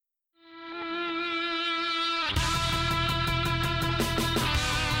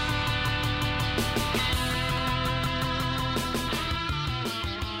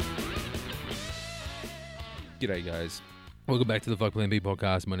G'day, guys. Welcome back to the Fuck Plan B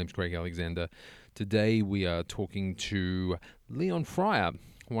podcast. My name's Craig Alexander. Today we are talking to Leon Fryer,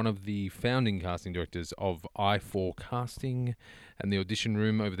 one of the founding casting directors of I4 Casting and the audition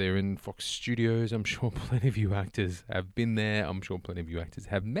room over there in Fox Studios. I'm sure plenty of you actors have been there. I'm sure plenty of you actors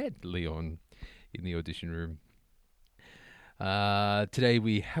have met Leon in the audition room. Today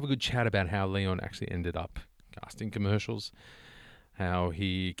we have a good chat about how Leon actually ended up casting commercials, how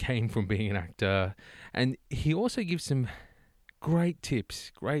he came from being an actor, and he also gives some great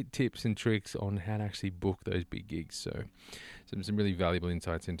tips and tricks on how to actually book those big gigs. So some really valuable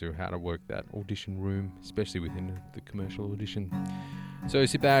insights into how to work that audition room, especially within the commercial audition. So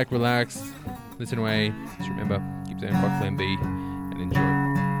sit back, relax, listen away. Just remember, keep saying Fuck Plan B and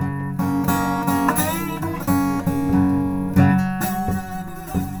enjoy.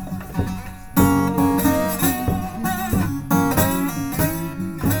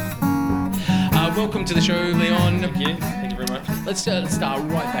 Welcome to the show, Leon. Thank you very much. Let's start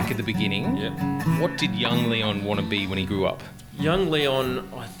right back at the beginning. Yeah. What did young Leon want to be when he grew up? Young Leon,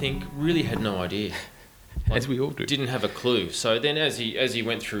 I think, really had no idea. As we all do. Didn't have a clue. So then as he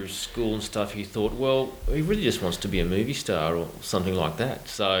went through school and stuff, he thought, well, he really just wants to be a movie star or something like that.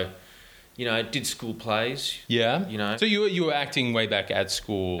 So, did school plays. Yeah. So you were acting way back at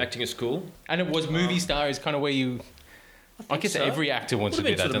school. Acting at school. And it was movie star is kind of where you... I guess so. Every actor wants to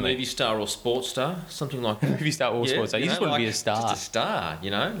do that, don't they? Movie star or sports star, something like that. Movie star or sports star. You just want to be a star. Just a star,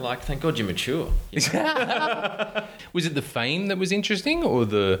 thank God you're mature. Was it the fame that was interesting or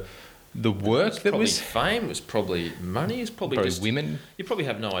the work that was... Fame, it was probably money, it's probably just... women. You probably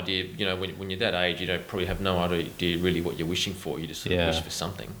have no idea, when you're that age, you don't probably have no idea really what you're wishing for. You just sort of wish for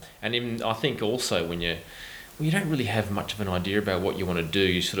something. And even, I think also when you don't really have much of an idea about what you want to do,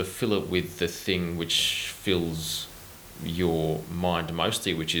 you sort of fill it with the thing which fills your mind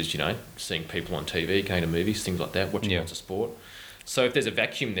mostly, which is, seeing people on TV, going to movies, things like that, watching lots of sport. So if there's a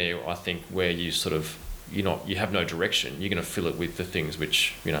vacuum there, I think, where you sort of, you have no direction, you're going to fill it with the things which,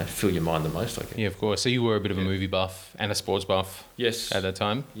 fill your mind the most, I guess. Yeah, of course. So you were a bit of a movie buff and a sports buff. Yes. At that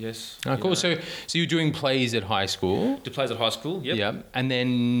time? Yes. Oh, cool. So you were doing plays at high school? Did plays at high school, yep. Yeah. And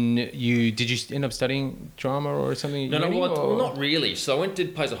then did you end up studying drama or something? Well, not really. So I went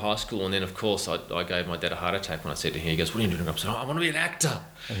did plays at high school, and then of course I gave my dad a heart attack when I said to him, he goes, "What are you doing?" I said, "I want to be an actor."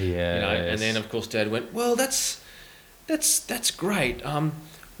 Yeah. And then of course Dad went, "Well, that's great.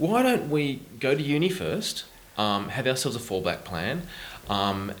 Why don't we go to uni first? Have ourselves a fallback plan,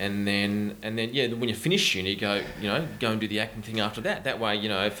 and then when you finish uni, go and do the acting thing after that. That way,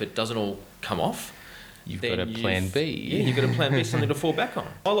 if it doesn't all come off, you've got a plan B. Yeah, you've got a plan B, something to fall back on.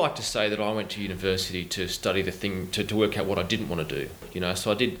 I like to say that I went to university to study the thing to work out what I didn't want to do. So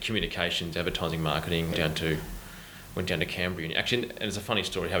I did communications, advertising, marketing, went down to Canberra Uni. Actually, and it's a funny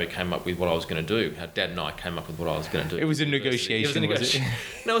story how we came up with what I was going to do. How Dad and I came up with what I was going to do. It was a negotiation, was it?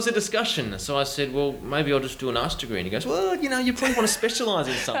 No, it was a discussion. So I said, well, maybe I'll just do an arts degree. And he goes, well, you probably want to specialise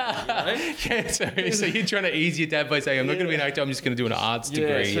in something, Yeah, so you're trying to ease your dad by saying, I'm not going to be an actor, I'm just going to do an arts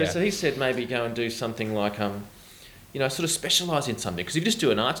degree. So he said maybe go and do something like, sort of specialise in something. Because if you just do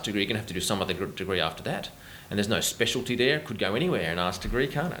an arts degree, you're going to have to do some other degree after that. And there's no specialty there. It could go anywhere, an arts degree,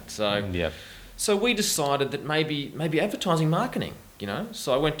 can't it? So... Yeah. So we decided that maybe advertising marketing,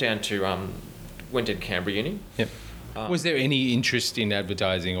 So I went down to Canberra Uni. Yep. Was there any interest in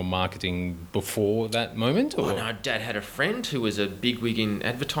advertising or marketing before that moment? Or? Well, no, Dad had a friend who was a bigwig in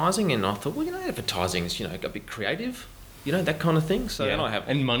advertising, and I thought, well, advertising's, a bit creative, that kind of thing. So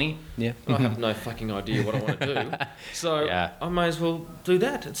and money. Yeah. I have no fucking idea what I want to do. So I may as well do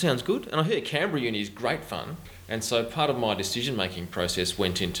that. It sounds good. And I hear Canberra Uni is great fun. And so part of my decision-making process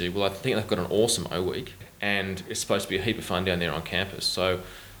went into, well, I think they've got an awesome O-Week and it's supposed to be a heap of fun down there on campus. So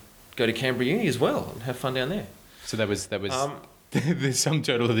go to Canberra Uni as well and have fun down there. So that was the sum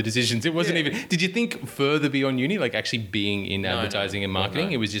total of the decisions. It wasn't even... Did you think further beyond uni, like actually being in advertising and marketing?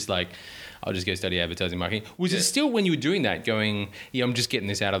 No. It was just like, I'll just go study advertising and marketing. Was it still when you were doing that going, I'm just getting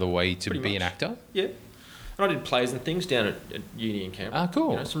this out of the way to be an actor? Yeah. And I did plays and things down at uni in Canberra. Ah,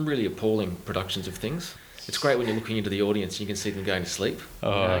 cool. Some really appalling productions of things. It's great when you're looking into the audience and you can see them going to sleep.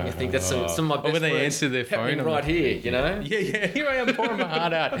 You think that's some of my best when they words answer their phone right here, Yeah, here I am pouring my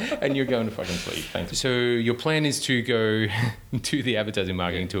heart out and you're going to fucking sleep. Thanks. So your plan is to go to the advertising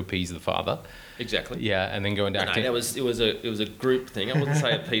marketing to appease the father. Exactly. Yeah, and then go into acting. No, it was a group thing. I wouldn't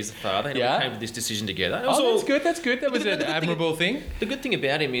say appease the father. We came to this decision together. That's good. That was an admirable thing. The good thing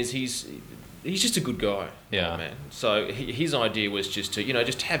about him is he's just a good guy. Yeah. Man. So his idea was just to,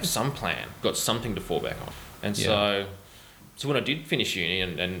 just have some plan, got something to fall back on. And so when I did finish uni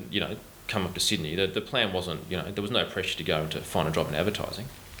and come up to Sydney, the plan wasn't, there was no pressure to go to find a job in advertising.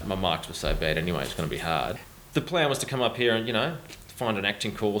 My marks were so bad anyway, it's going to be hard. the plan was to come up here and, find an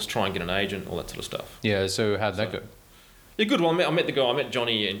acting course, try and get an agent, all that sort of stuff. Yeah, so how'd that go? Yeah, good. Well, I met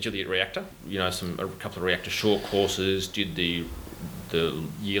Johnny and Juliet Reactor. A couple of Reactor short courses. Did the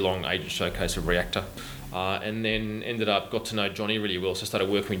year-long agent showcase of Reactor, and then got to know Johnny really well. So I started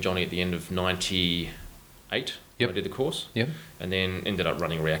working with Johnny at the end of '98. Yep. I did the course. Yep. And then ended up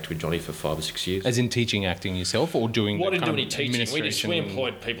running Reactor with Johnny for 5 or 6 years. As in teaching acting yourself, or doing? Well, I didn't do any teaching. We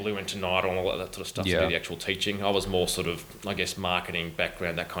employed people who went to NIDA and all that sort of stuff to do the actual teaching. I was more sort of, I guess, marketing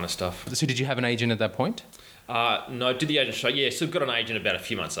background, that kind of stuff. So did you have an agent at that point? No, did the agent show? Yeah, so got an agent about a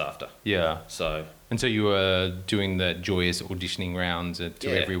few months after. Yeah. So. And so you were doing the joyous auditioning rounds to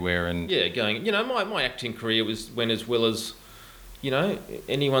everywhere and... Yeah, going... my acting career went as well as,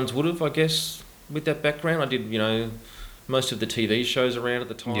 anyone's would have, I guess, with that background. I did, most of the TV shows around at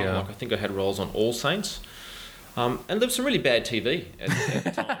the time. Yeah. Like, I think I had roles on All Saints. And there was some really bad TV at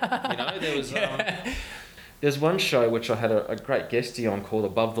the time. There was... there's one show which I had a great guestie on called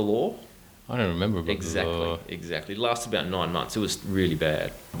Above the Law. I don't remember. Exactly. It lasted about 9 months. It was really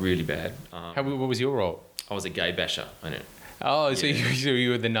bad. What was your role? I was a gay basher. I know. Oh, so you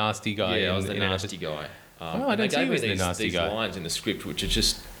were the nasty guy. Yeah, I was the nasty guy. I don't see you as the nasty guy. These lines in the script, which are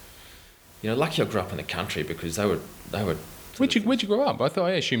just, lucky I grew up in the country because they were. Where'd you grow up?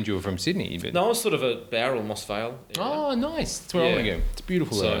 I assumed you were from Sydney. But... No, I was sort of a Bowral, Moss Vale area. Oh, nice. That's where I want to go. It's a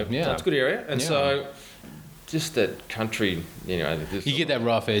beautiful area. Yeah. So it's a good area. And so... Just that country, you get that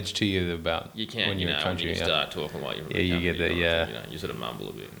rough edge to you about you can, when you're in country. When you start talking while you're in you get that, you sort of mumble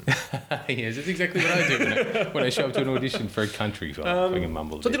a bit. Yes, that's exactly what I do when I show up to an audition for a country film. I fucking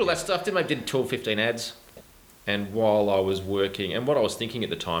mumble a bit. So I did all that stuff. Then I did 12, 15 ads. And while I was working, and what I was thinking at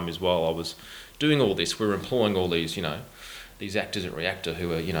the time is while I was doing all this, we were employing all these, these actors at Reactor who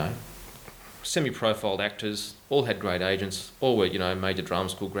were, semi-profiled actors, all had great agents, all were, major drama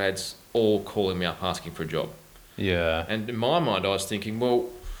school grads, all calling me up asking for a job. Yeah. And in my mind, I was thinking, well,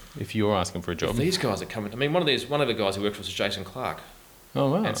 if you're asking for a job, these guys are coming. I mean, one of the guys who worked for us was Jason Clark.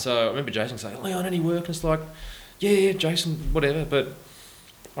 Oh wow! And so I remember Jason saying, "Leon, any work?" And it's like, yeah, Jason, whatever. But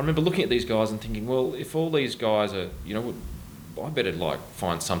I remember looking at these guys and thinking, well, if all these guys are, I better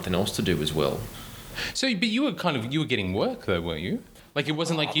find something else to do as well. So, but you were getting work though, weren't you? Like it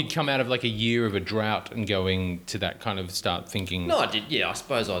wasn't like you'd come out of a year of a drought and going to that kind of start thinking... No, I did, yeah. I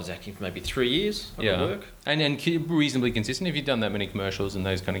suppose I was acting for maybe 3 years of work. And reasonably consistent. If you'd done that many commercials and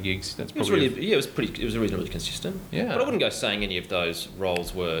those kind of gigs, that's probably... It was reasonably consistent. Yeah. But I wouldn't go saying any of those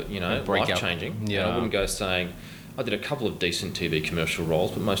roles were, life-changing. Yeah. And I wouldn't go saying... I did a couple of decent TV commercial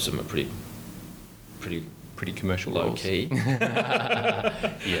roles, but most of them are pretty commercial low roles. Key.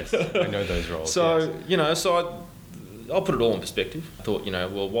 Yes, I know those roles. So, I'll put it all in perspective. I thought,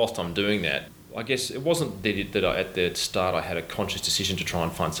 whilst I'm doing that, I guess it wasn't that at the start I had a conscious decision to try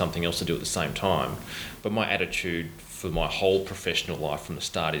and find something else to do at the same time, but my attitude for my whole professional life from the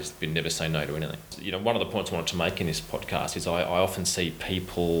start has been never say no to anything. One of the points I wanted to make in this podcast is I often see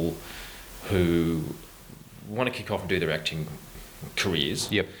people who want to kick off and do their acting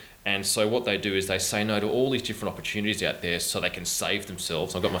careers. Yep. And so what they do is they say no to all these different opportunities out there so they can save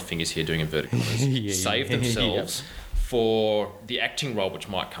themselves. I've got my fingers here doing inverted commas. Save themselves for the acting role which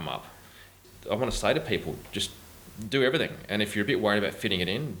might come up. I want to say to people, just do everything. And if you're a bit worried about fitting it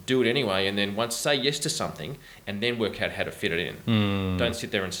in, do it anyway. And then once say yes to something and then work out how to fit it in. Don't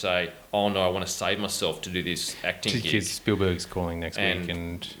sit there and say, oh no, I want to save myself to do this acting gig. Spielberg's calling next week.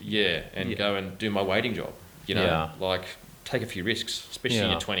 Go and do my waiting job. Take a few risks, especially in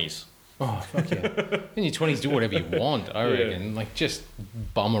your 20s. Oh, fuck yeah. In your 20s, do whatever you want, I reckon. Just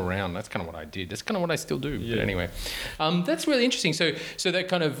bum around. That's kind of what I did. That's kind of what I still do. Yeah. But anyway, that's really interesting. So that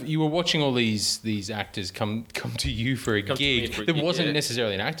kind of, you were watching all these actors come to you for a gig. That wasn't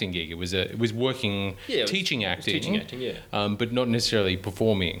necessarily an acting gig. It was working, teaching acting. Teaching acting, yeah. But not necessarily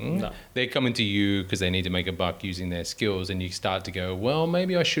performing. No. They're coming to you because they need to make a buck using their skills, and you start to go, well,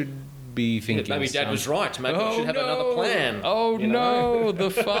 maybe I should be thinking... maybe Dad was right. Maybe we should have another plan. Oh, no. The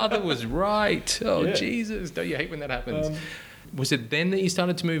father was right. Oh, Jesus. Don't you hate when that happens? Was it then that you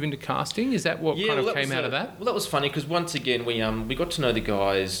started to move into casting? Is that what came out of that? Well, that was funny because once again, we got to know the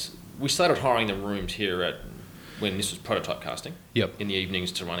guys. We started hiring them rooms here when this was prototype casting. Yep. In the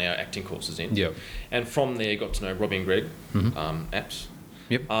evenings to run our acting courses in. Yep. And from there, got to know Robbie and Greg, apps.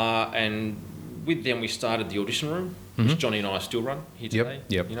 Yep. And with them, we started the audition room, which Johnny and I still run here today.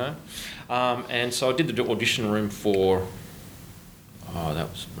 Yep. And so I did the audition room for, that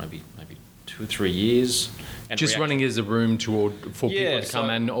was maybe 2 or 3 years. And just running as a room for people to come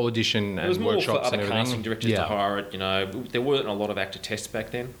and audition and workshops and everything. It was more for other casting directors to hire it. There weren't a lot of actor tests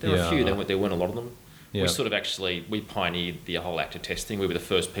back then. There were a few. There weren't a lot of them. We sort of we pioneered the whole actor test thing. We were the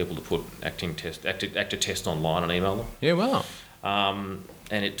first people to put actor test online and email them. Yeah, wow.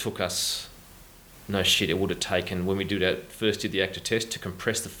 And it took us, no shit, it would have taken, when we did the actor test, to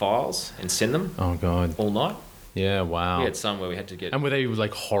compress the files and send them. Oh, God. All night. Yeah, wow. We had some where we had to get... And were they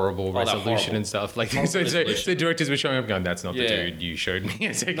like horrible resolution and stuff? Like, so directors were showing up going, that's not the dude you showed me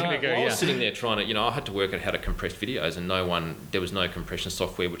a second ago. I was sitting there trying to, I had to work out how to compress videos, and there was no compression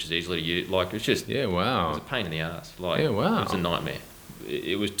software which is easily used. Like, it was just... Yeah, wow. It was a pain in the ass. Like, yeah, wow. It was a nightmare.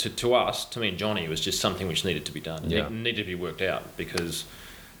 It was, to us, to me and Johnny, it was just something which needed to be done. It needed to be worked out, because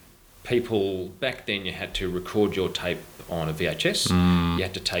people, back then you had to record your tape on a VHS. You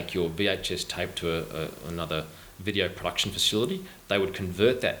had to take your VHS tape to another video production facility. They would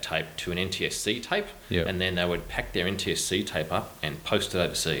convert that tape to an NTSC tape, and then they would pack their NTSC tape up and post it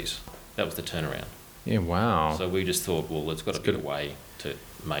overseas. That was the turnaround. Yeah, wow. So we just thought, well, there's got to be a way to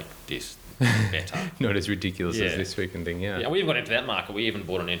make this better. Not as ridiculous as this freaking thing, Yeah, we even got into that market. We even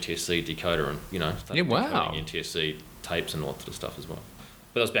bought an NTSC decoder and, started decoding NTSC tapes and all that sort of stuff as well.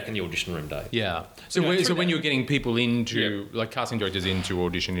 But that was back in the audition room day. Yeah. So when you were getting people into, like casting directors into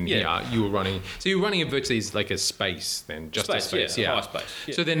audition in here, you were running it virtually as like a space then, just a space. Yeah, high space.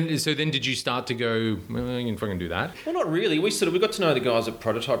 Yeah. So then did you start to go, well, I can fucking do that? Well, not really. We got to know the guys at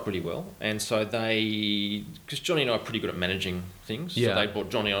Prototype pretty well. And so because Johnny and I are pretty good at managing things. Yeah. So they brought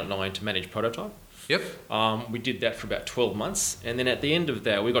Johnny and I in to manage Prototype. Yep. We did that for about 12 months. And then at the end of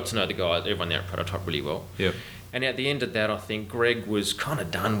that, we got to know the guys, everyone there at Prototype really well. Yep. And at the end of that, I think Greg was kind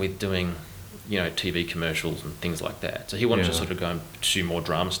of done with doing, TV commercials and things like that. So he wanted to sort of go and pursue more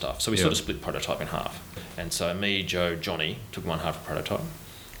drama stuff. So we sort of split Prototype in half. And so me, Joe, Johnny took one half of Prototype,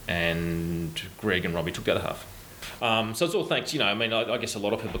 and Greg and Robbie took the other half. So it's all thanks, I guess a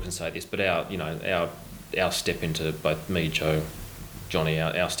lot of people can say this, but our step into, both me, Joe, Johnny,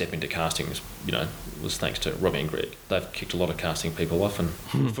 our step into casting was thanks to Robbie and Greg. They've kicked a lot of casting people off, and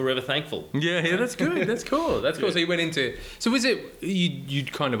we're forever thankful. Yeah, that's good. That's cool. That's cool. Yeah. So you went into... So was it...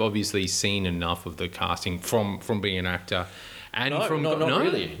 You'd kind of obviously seen enough of the casting from being an actor and not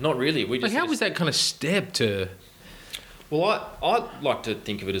really. Not really. How was that kind of step to... Well, I like to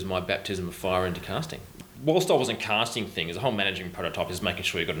think of it as my baptism of fire into casting. Whilst I wasn't casting things, the whole managing Prototype is making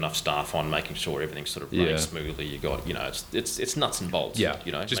sure you've got enough staff on, making sure everything's sort of running smoothly. You got, it's nuts and bolts. Yeah,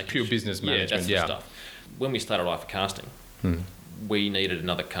 just pure business management. Yeah, that sort of stuff. When we started life for casting, we needed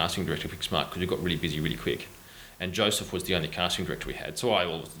another casting director quick smart because we got really busy really quick. And Joseph was the only casting director we had. So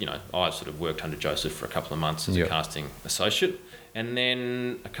I sort of worked under Joseph for a couple of months as a casting associate. And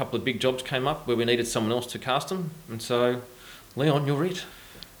then a couple of big jobs came up where we needed someone else to cast them. And so, Leon, you're it.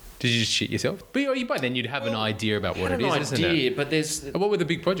 Did you just shit yourself? But by then you'd have an idea about what it is, isn't it? But there's... What were the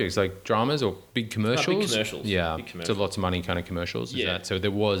big projects, like dramas or big commercials? Big commercials. Yeah, big commercials. So lots of money kind of commercials. So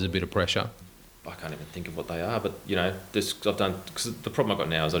there was a bit of pressure. I can't even think of what they are, but because the problem I've got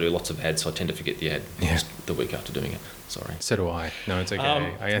now is I do lots of ads, so I tend to forget the ad the week after doing it. Sorry. So do I. No, it's okay.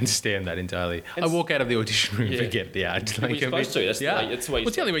 I understand that entirely. I walk out of the audition room and forget the ad. You're supposed to. That's the way. Well,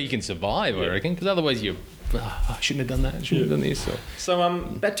 it's the only way you can survive, I reckon, because otherwise I shouldn't have done that. I shouldn't have done this.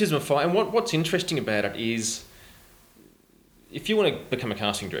 So baptism of fire. And what's interesting about it is, if you want to become a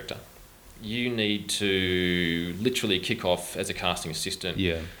casting director, you need to literally kick off as a casting assistant.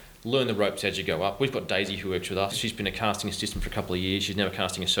 Yeah. Learn the ropes as you go up. We've got Daisy who works with us. She's been a casting assistant for a couple of years. She's now a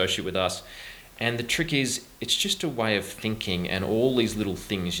casting associate with us. And the trick is, it's just a way of thinking and all these little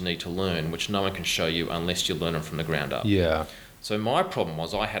things you need to learn, which no one can show you unless you learn them from the ground up. Yeah. So my problem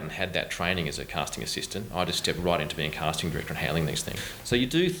was I hadn't had that training as a casting assistant. I just stepped right into being a casting director and handling these things. So you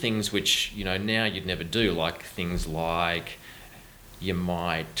do things which, now you'd never do, like things like you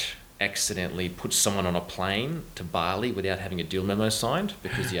might accidentally put someone on a plane to Bali without having a deal memo signed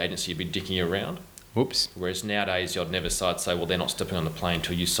because the agency would be dicking you around. Whoops. Whereas nowadays I'd never say, well, they're not stepping on the plane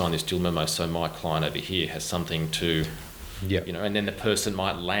until you sign this deal memo, so my client over here has something to, and then the person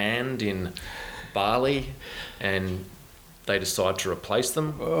might land in Bali and they decide to replace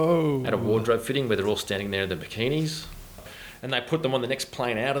them at a wardrobe fitting where they're all standing there in their bikinis. And they put them on the next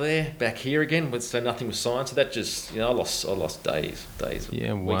plane out of there, back here again, so nothing was signed. So that just, I lost days, weeks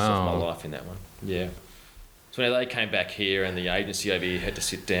off my life in that one. Yeah. So now they came back here, and the agency over here had to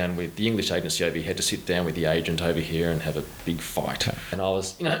sit down with the English agency over here had to sit down with the agent over here and have a big fight. And I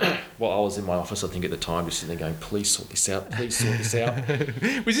was, I was in my office, I think at the time, just sitting there going, "Please sort this out. Please sort this out."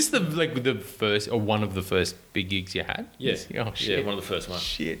 Was this the first or one of the first big gigs you had? Yeah. Oh shit. Yeah, one of the first ones.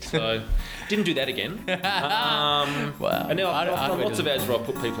 Shit. So didn't do that again. Wow. And now I've done lots of ads where I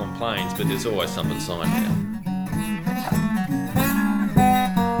put people on planes, but there's always something signed now.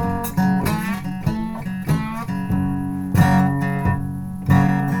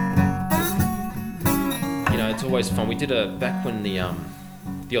 always fun. We did back when the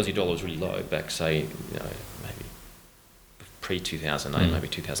Aussie dollar was really low, back say maybe pre-2008, maybe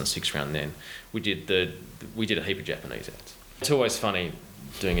 2006 around then. We did a heap of Japanese ads. It's always funny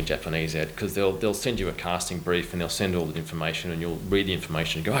doing a Japanese ad because they'll send you a casting brief and they'll send all the information and you'll read the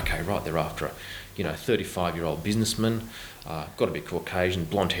information and go, okay, right, they're after a 35-year-old businessman, got to be Caucasian,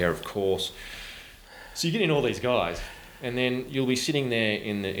 blonde hair, of course. So you get in all these guys, and then you'll be sitting there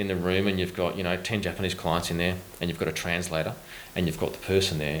in the room, and you've got 10 Japanese clients in there, and you've got a translator, and you've got the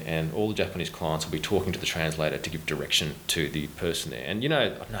person there, and all the Japanese clients will be talking to the translator to give direction to the person there. And I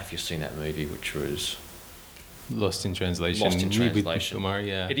don't know if you've seen that movie, which was Lost in Translation. Lost in Translation. Bill Murray,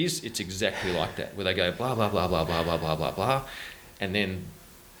 yeah. It's exactly like that, where they go blah blah blah blah blah blah blah blah blah, and then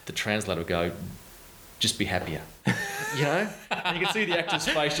the translator will go, just be happier. And you can see the actor's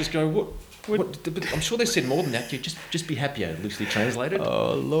face just go, what? I'm sure they said more than that. Just be happier, loosely translated.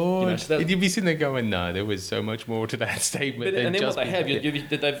 Oh Lord! So you'd be sitting there going, "No, there was so much more to that statement." And then what they have,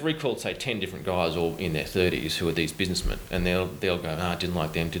 they've recalled say 10 different guys all in their 30s who are these businessmen, and they'll go, didn't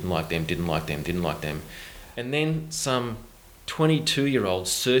like them, didn't like them, didn't like them, didn't like them, and then some 22-year-old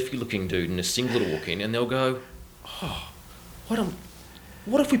surfy-looking dude in a singlet will walk in, and they'll go, oh,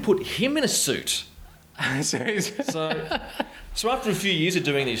 what if we put him in a suit? So after a few years of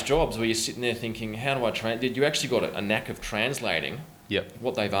doing these jobs where you're sitting there thinking, how do I translate? You actually got a knack of translating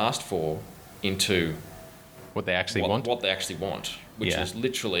what they've asked for into what they actually want. What they actually want, which is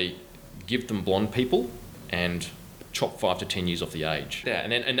literally give them blonde people and chop 5 to 10 years off the age. Yeah,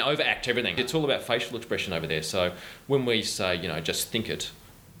 and overact everything. It's all about facial expression over there. So when we say, just think it,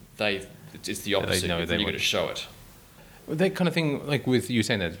 it's the opposite. You've got to show it. That kind of thing, like with you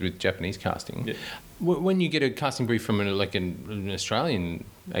saying that with Japanese casting, when you get a casting brief from an Australian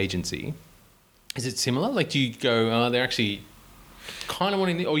agency, is it similar? Like, do you go, they're actually kind of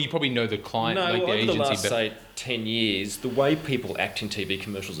wanting, or you probably know the client, the over agency. The last, say, 10 years, the way people act in TV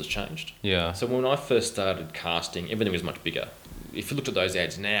commercials has changed. Yeah. So when I first started casting, everything was much bigger. If you looked at those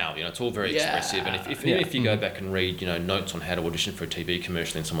ads now, it's all very expressive. And if you go back and read, notes on how to audition for a TV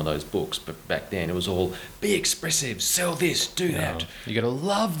commercial in some of those books, but back then it was all be expressive, sell this, do that. You got to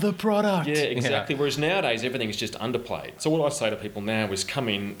love the product. Yeah, exactly. Whereas nowadays everything is just underplayed. So what I say to people now is come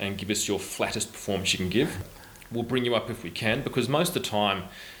in and give us your flattest performance you can give. We'll bring you up if we can, because most of the time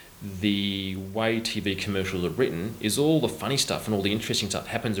the way TV commercials are written is all the funny stuff and all the interesting stuff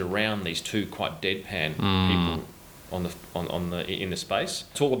happens around these two quite deadpan people in the space.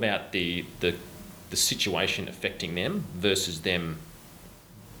 It's all about the situation affecting them versus them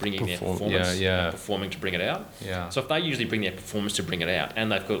bringing their performance, performing to bring it out. Yeah. So if they usually bring their performance to bring it out, and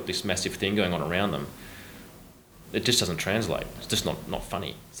they've got this massive thing going on around them, it just doesn't translate. It's just not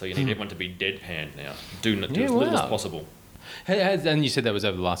funny. So you need everyone to be deadpan now. Do as little as possible. And you said that was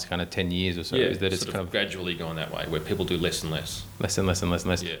over the last kind of 10 years or so. Yeah, is that it's kind of gradually going that way, where people do less and less. Less and less and less and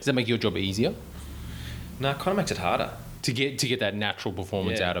less. Yeah. Does that make your job easier? No, it kind of makes it harder. To get that natural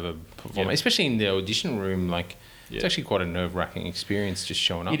performance out of a performer, especially in the audition room, it's actually quite a nerve-wracking experience just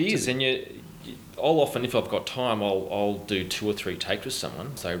showing up. It is, and I'll often, if I've got time, I'll do 2 or 3 takes with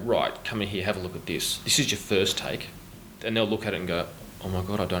someone. Say, right, come in here, have a look at this. This is your first take, and they'll look at it and go, oh my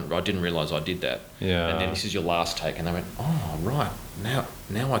god, I didn't realise I did that. Yeah. And then this is your last take, and they went, oh right, now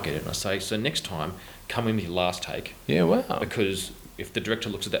I get it. And I say, so next time, come in with your last take. Yeah, wow. Because if the director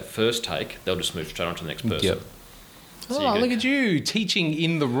looks at that first take, they'll just move straight on to the next person. Yep. So look at you teaching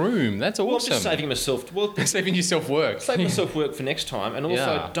in the room. That's awesome. Well, I'm just saving myself. Saving yourself work. Saving myself work for next time, and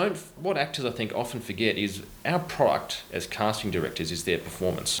also what actors I think often forget is our product as casting directors is their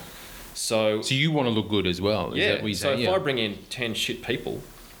performance. So you want to look good as well. Yeah. Is that what you say? If I bring in 10 shit people,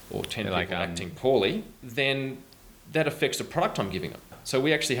 or 10 people acting poorly, then that affects the product I'm giving them. So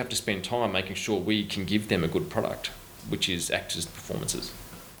we actually have to spend time making sure we can give them a good product, which is actors' performances.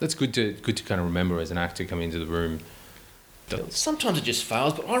 That's good to kind of remember as an actor coming into the room. Sometimes it just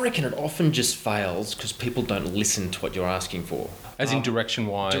fails, but I reckon it often just fails because people don't listen to what you're asking for. As in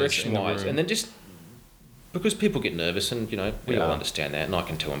direction-wise. And then just because people get nervous, and we all understand that, and I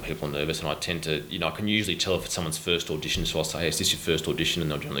can tell when people are nervous, and I tend to, I can usually tell if it's someone's first audition, so I'll say, is this your first audition? And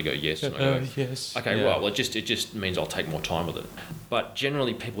they'll generally go, yes. And I go, yes. Okay, right, well, it just means I'll take more time with it. But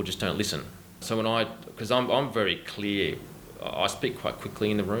generally people just don't listen. So because I'm very clear, I speak quite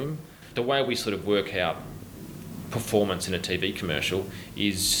quickly in the room. The way we sort of work out performance in a TV commercial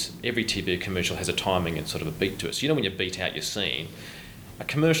is every TV commercial has a timing and sort of a beat to it. So when you beat out your scene, a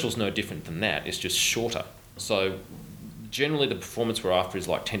commercial's no different than that. It's just shorter. So generally the performance we're after is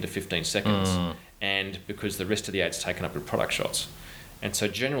like 10 to 15 seconds, and because the rest of the ad's taken up with product shots. And so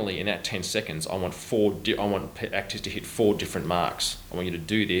generally in that 10 seconds, I want actors to hit 4 different marks. I want you to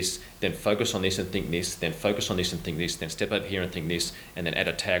do this, then focus on this and think this, then focus on this and think this, then step over here and think this, and then add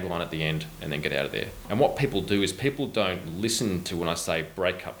a tagline at the end and then get out of there. And what people do is people don't listen to when I say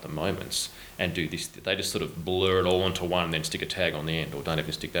break up the moments and do this. They just sort of blur it all into one and then stick a tag on the end, or don't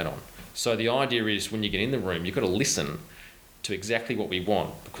even stick that on. So the idea is when you get in the room, you've got to listen to exactly what we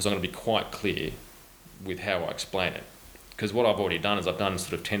want, because I'm going to be quite clear with how I explain it. Because what I've already done is I've done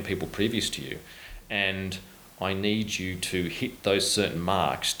sort of 10 people previous to you, and I need you to hit those certain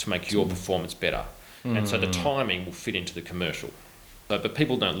marks to make your performance better. And so the timing will fit into the commercial. But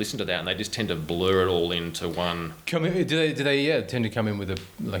people don't listen to that, and they just tend to blur it all into one. Do they tend to come in with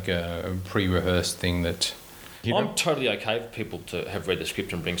a pre-rehearsed thing that... I'm totally okay for people to have read the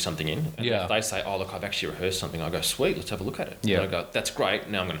script and bring something in. And if they say, oh, look, I've actually rehearsed something, I go, sweet, let's have a look at it. Yeah. And I go, that's great,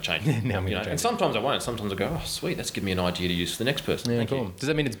 now I'm going to change it. And sometimes I won't. Sometimes I go, oh, sweet, that's given me an idea to use for the next person. Yeah, cool. Does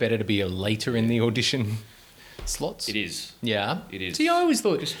that mean it's better to be later in the audition slots? It is. Yeah? It is. See, I always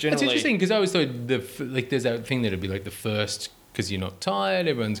thought... That's interesting, because I always thought there's that thing that'd be like the first, because you're not tired,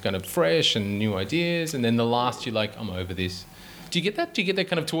 everyone's kind of fresh and new ideas, and then the last you're like, I'm over this. Do you get that? Do you get that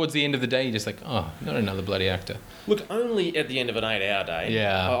kind of towards the end of the day? You're just like, oh, not another bloody actor. Look, only at the end of an 8-hour day.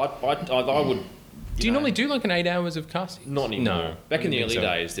 Yeah. I would... Do you normally do like an 8 hours of casting? Not anymore. No. Back in the early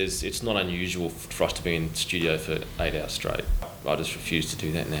days, it's not unusual for us to be in studio for 8 hours straight. I just refuse to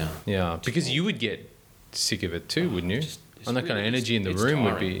do that now. Yeah, because you would get sick of it too, wouldn't you? And that really, kind of energy in the room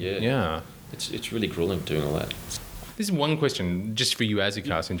would be... Yeah. It's really grueling doing all that. This is one question just for you as a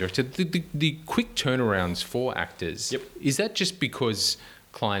casting director. The quick turnarounds for actors, is that just because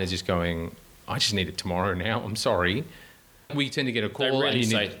client is just going, I just need it tomorrow now, I'm sorry? We tend to get a call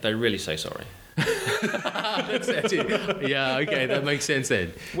They really say sorry. That's it. Yeah, okay, that makes sense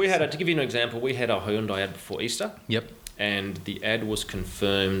then. We had, to give you an example, we had our Hyundai ad before Easter. Yep. And the ad was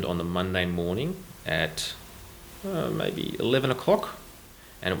confirmed on the Monday morning at maybe 11 o'clock.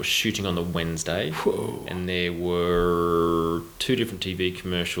 And it was shooting on the Wednesday. Whoa. And there were 2 different TV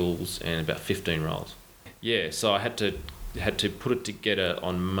commercials and about 15 roles. Yeah, so I had to put it together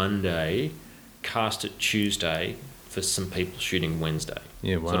on Monday, cast it Tuesday for some people shooting Wednesday.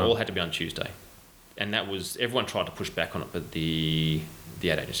 Yeah, wow. So it all had to be on Tuesday. And that was, everyone tried to push back on it, but the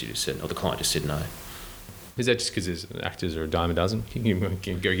ad agency just said, or the client just said no. Is that just because actors are a dime a dozen? Can you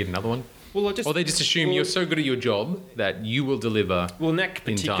go get another one? Well, or they just assume you're so good at your job that you will deliver. Well, in that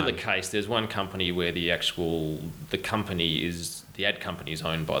particular case, there's one company where the ad company is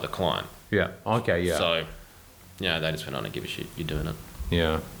owned by the client. Yeah. Okay. Yeah. So, they just went, I don't give a shit. You're doing it.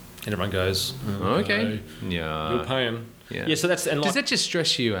 Yeah. And everyone goes, okay. Yeah. You'll pay them. Yeah. So that's does that just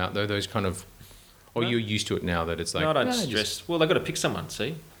stress you out though? Those kind of, or you're used to it now that it's like. No, I don't stress. Well, they've got to pick someone.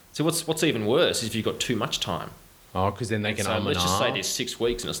 See. So what's even worse is if you've got too much time. Oh, because then they can. So let's just say there's 6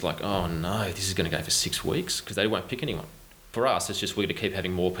 weeks, and it's like, oh no, this is going to go for 6 weeks because they won't pick anyone. For us, it's just we're going to keep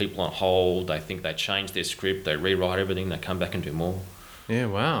having more people on hold. They think they change their script, they rewrite everything, they come back and do more. Yeah,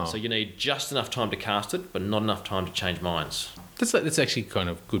 wow. So you need just enough time to cast it, but not enough time to change minds. That's actually kind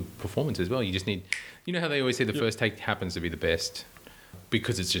of good performance as well. You just need, you know how they always say the first take happens to be the best.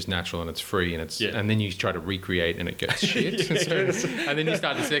 Because it's just natural and it's free and and then you try to recreate and it goes shit. And then you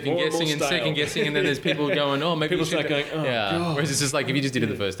start to second guessing and then there's people going, oh, maybe people start going, oh, God. Whereas it's just like if you just did it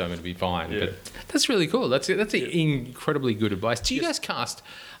the first time, it'd be fine. Yeah. But that's really cool. That's incredibly good advice. Do you guys cast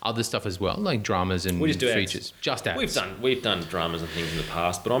other stuff as well, like dramas and features? Ads. Just ads. We've done dramas and things in the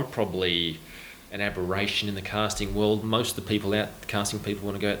past, but I'm probably an aberration in the casting world. Most of the casting people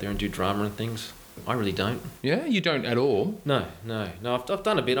want to go out there and do drama and things. I really don't. Yeah, you don't at all? No. I've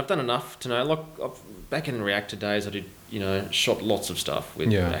done a bit. I've done enough to know. Like back in Reactor days, I did, shot lots of stuff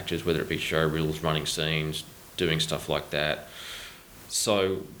with actors, whether it be show reels, running scenes, doing stuff like that.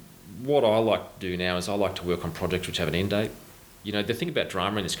 So what I like to do now is I like to work on projects which have an end date. The thing about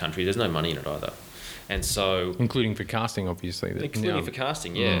drama in this country, there's no money in it either. And so... Including for casting, obviously. For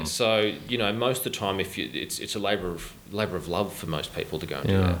casting, yeah. Mm. So, most of the time, it's a labour of love for most people to go and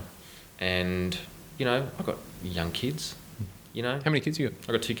do that. And, I've got young kids, How many kids you got?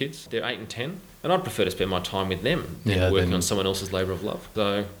 I've got 2 kids. They're 8 and 10. And I'd prefer to spend my time with them than working on someone else's labour of love.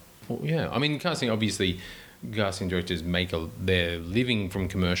 So... Well, yeah. I mean, casting directors make their living from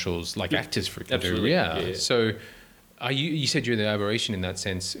commercials like actors for Absolutely. Yeah. So you said you're the aberration in that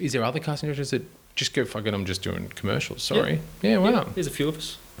sense. Is there other casting directors that just go, fuck it, I'm just doing commercials? Sorry. Yeah, wow. Yeah, there's a few of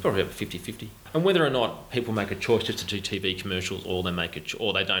us. Probably about 50-50. And whether or not people make a choice just to do TV commercials or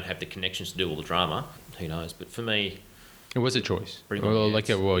they don't have the connections to do all the drama, who knows? But for me... It was a choice. It's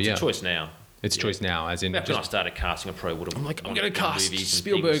a choice now. It's a choice now, as in... Back when I started casting, I probably would have... I'm going to cast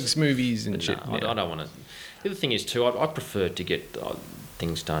Spielberg's movies and shit. No, I don't want to... The other thing is too, I prefer to get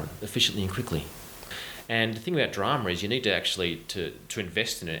things done efficiently and quickly. And the thing about drama is you need to actually to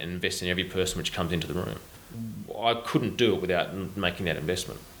invest in it and invest in every person which comes into the room. I couldn't do it without making that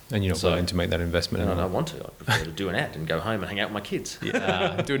investment. And you're not willing to make that investment? And I don't want to. I prefer to do an act and go home and hang out with my kids.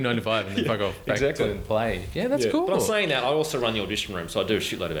 Yeah, do a 9 to 5 and then fuck off back to play. Yeah, that's cool. But I'm saying that, I also run the audition room, so I do a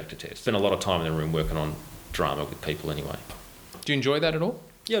shitload of actor tests. Spend a lot of time in the room working on drama with people anyway. Do you enjoy that at all?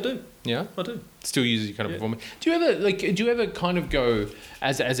 Yeah, I do. Yeah? I do. Still use your kind of performance. Do you ever kind of go,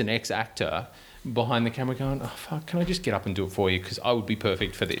 as an ex-actor, behind the camera going, oh, fuck, can I just get up and do it for you? Because I would be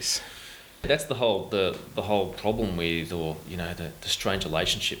perfect for this. That's the whole problem with, or the strange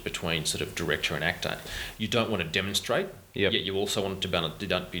relationship between sort of director and actor. You don't want to demonstrate, yet you also want it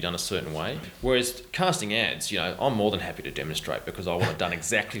to be done a certain way. Whereas casting ads, I'm more than happy to demonstrate because I want it done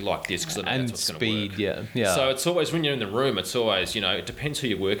exactly like this because I know that's what's going to work. Yeah. So it's always, when you're in the room, it's always, it depends who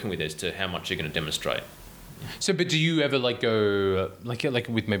you're working with as to how much you're going to demonstrate. So, but do you ever go like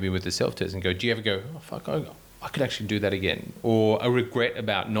with the self-test and go? Do you ever go, oh fuck, I could actually do that again, or a regret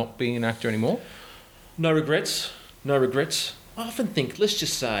about not being an actor anymore? No regrets. I often think, let's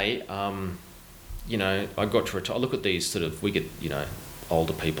just say, I got to retire. I look at these sort of, we get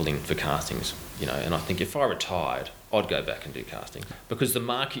older people in for castings, and I think if I retired, I'd go back and do casting because the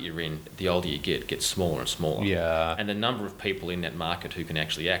market you're in, the older you get, gets smaller and smaller. Yeah. And the number of people in that market who can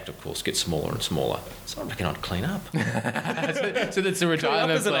actually act, of course, gets smaller and smaller. So I reckon I'd clean up. so that's a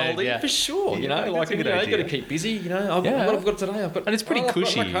retirement plan. Oldie, for sure. You got to keep busy. What I've got today, and it's pretty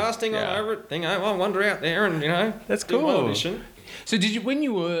cushy. I've got my casting on everything. I wander out there and that's do cool. my audition. So did you, when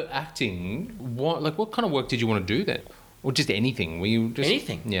you were acting, what kind of work did you want to do then? Or just anything? Were you just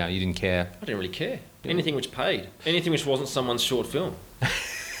anything? Yeah, you didn't care. I didn't really care. Anything which paid. Anything which wasn't someone's short film.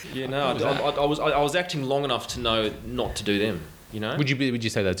 I was acting long enough to know not to do them. Would you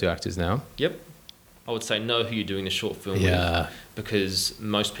say that to actors now? Yep. I would say know who you're doing the short film with, because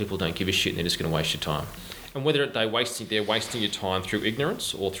most people don't give a shit and they're just going to waste your time. And whether they're wasting your time through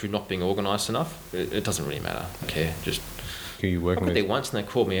ignorance or through not being organised enough, it doesn't really matter. I don't care. Just who you working with? I got there once and they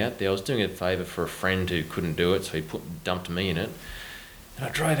called me out there. I was doing a favour for a friend who couldn't do it, so he dumped me in it. And I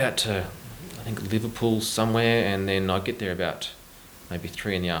drove out to, I think, Liverpool somewhere, and then I get there about maybe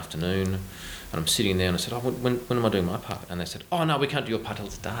 3 in the afternoon, and I'm sitting there and I said, when am I doing my part? And they said, oh no, we can't do your part till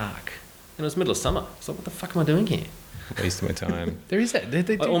it's dark. And it was middle of summer. I was like, what the fuck am I doing here? Wasting my time. There is that.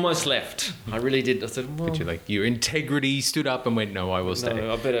 I almost left. I really did. I said, well... But your integrity stood up and went, no, I will stay.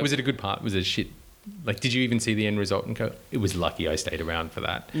 No, I better... Was it a good part? Was it shit? Did you even see the end result and go, it was lucky I stayed around for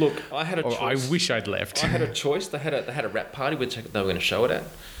that? Look, I had a choice. I wish I'd left. I had a choice. They had a rap party which they were going to show it at,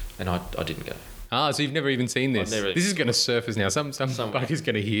 and I didn't go. So you've never even seen this? This is going to surface now. Some bugger's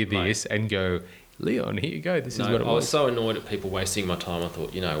going to hear this and go, Leon, here you go. This is what it was. I was so annoyed at people wasting my time. I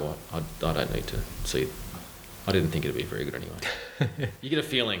thought, you know what? I don't need to see it. I didn't think it'd be very good anyway. You get a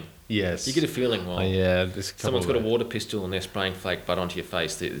feeling. Yes. You get a feeling. Well, someone's got a water pistol and they're spraying flake butt onto your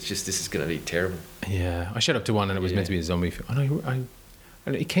face. It's just, this is going to be terrible. Yeah. I showed up to one and it was meant to be a zombie film.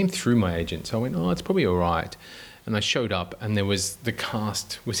 And it came through my agent. So I went, it's probably all right. And I showed up and the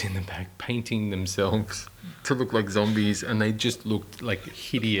cast was in the back painting themselves to look like zombies, and they just looked like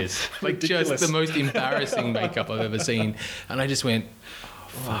hideous. Like just the most embarrassing makeup I've ever seen. And I just went,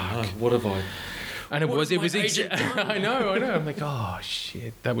 fuck. No, what have I... And it was I know. I'm like, oh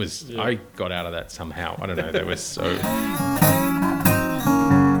shit. That was, I got out of that somehow. I don't know. That was so...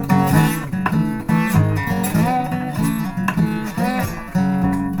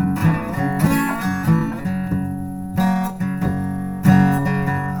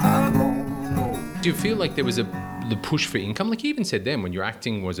 Do you feel like there was the push for income? Like you even said then, when your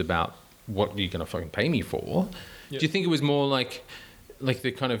acting was about what you're going to fucking pay me for, do you think it was more like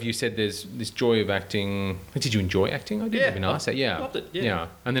the kind of, you said there's this joy of acting. Did you enjoy acting? I didn't even ask that. Yeah. Loved it, yeah.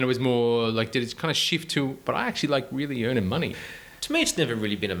 And then it was more like, did it kind of shift to, but I actually like really earning money? To me, it's never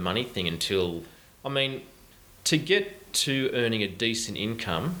really been a money thing until, to get to earning a decent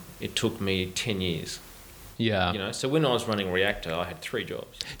income, it took me 10 years. Yeah. So when I was running Reactor, I had 3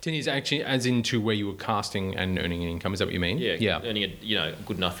 jobs. 10 years actually, as into where you were casting and earning an income. Is that what you mean? Yeah. Earning a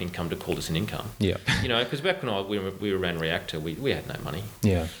good enough income to call this an income. Yeah. Because back when we were around Reactor, we had no money.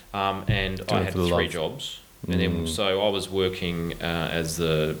 Yeah. And I had 3 jobs, and then so I was working as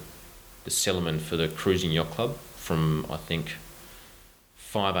the cellarman for the Cruising Yacht Club from I think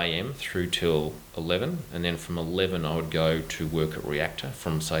 5 a.m. through till 11, and then from 11 I would go to work at Reactor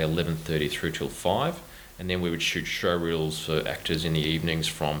from say 11:30 through till 5. And then we would shoot show reels for actors in the evenings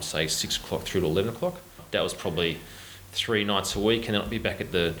from, say, 6 o'clock through to 11 o'clock. That was probably 3 nights a week, and then I'd be back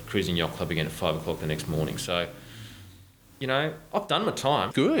at the Cruising Yacht Club again at 5 o'clock the next morning. So You know, I've done my time.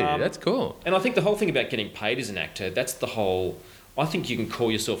 Good, that's cool. And I think the whole thing about getting paid as an actor, that's the whole... I think you can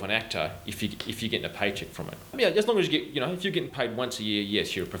call yourself an actor if you're getting a paycheck from it. Yeah, as long as you get, you know, if you're getting paid once a year,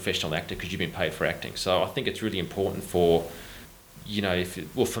 yes, you're a professional actor because you've been paid for acting. So I think it's really important for, you know,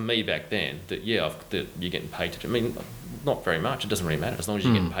 for me back then, that you're getting paid to do. I mean, not very much. It doesn't really matter as long as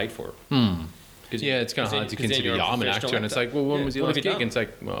you're getting paid for it. Yeah, it's kind of hard to consider. Yeah, I'm an actor, and it's like, well, when was your last gig? And it's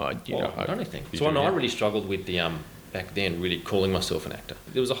like, well, you know, I don't think. So I really struggled with the back then, really calling myself an actor.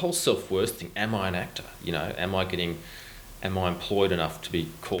 There was a whole self-worth thing. Am I an actor? You know, am I employed enough to be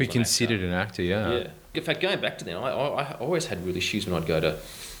called be considered an actor? Yeah. In fact, going back to then, I always had real issues when I'd go to,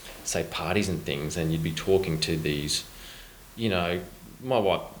 say, parties and things, and you'd be talking to these, you know, my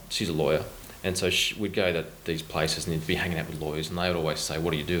wife, she's a lawyer, and so we'd go to these places and you'd be hanging out with lawyers, and they would always say,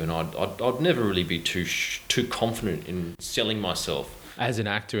 "What do you do?" And I'd never really be too confident in selling myself as an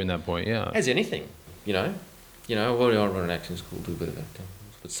actor in that point. Yeah. As anything, you know, well, I run an acting school, do a bit of acting.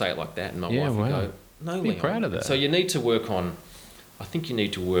 Would say it like that, and my wife would go, "No, be proud of that." So you need to work on. I think you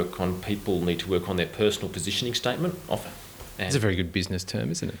need to work on. People need to work on their personal positioning statement often. It's a very good business term,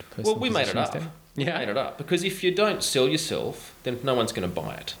 isn't it? Well, we made it up. We made it up because if you don't sell yourself, then no one's going to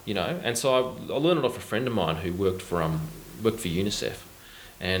buy it. You know, and so I learned it off a friend of mine who worked for UNICEF,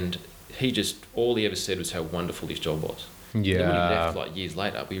 and he just all he ever said was how wonderful his job was. Yeah. And then when he left, like years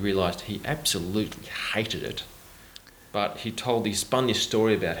later, we realised he absolutely hated it. But he spun this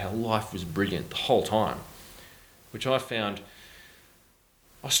story about how life was brilliant the whole time, which I found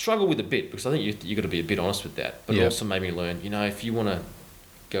I struggle with a bit because I think you've got to be a bit honest with that. But it also made me learn, you know, if you want to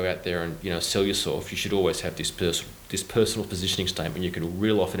go out there and, you know, sell yourself, you should always have this personal positioning statement you can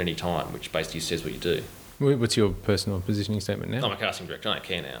reel off at any time, which basically says what you do. What's your personal positioning statement now? I'm a casting director. I don't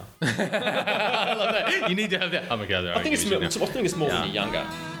care now. I love that. You need to have that. I'm a casting director. I think it's more when you're younger.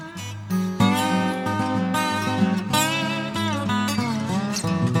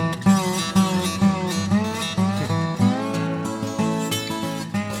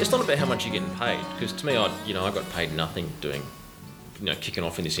 It's not about how much you're getting paid, because to me, I got paid nothing doing, you know, kicking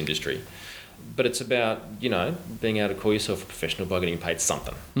off in this industry. But it's about, you know, being able to call yourself a professional by getting paid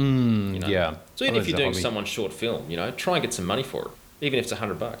something. You know? Yeah. So even if you're doing someone's short film, you know, try and get some money for it, even if it's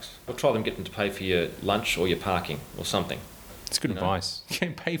 $100. Or try them getting to pay for your lunch or your parking or something. It's good advice. You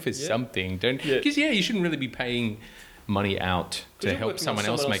can pay for something, because you shouldn't really be paying money out to help someone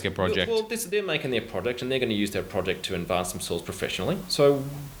else make a project. Well, they're making their project, and they're going to use their project to advance themselves professionally. So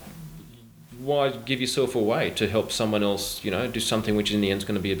why give yourself away to help someone else, you know, do something which in the end is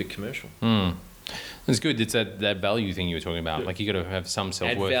going to be a big commercial? It's good. It's that value thing you were talking about. Like, you got to have some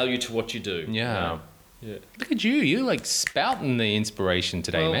self-worth. Add value to what you do. Yeah. Look at you. You're like spouting the inspiration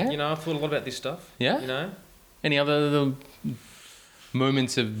today, man. You know, I've thought a lot about this stuff. Yeah? You know? Any other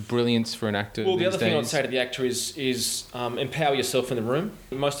moments of brilliance for an actor? Well, the other thing I'd say to the actor is empower yourself in the room.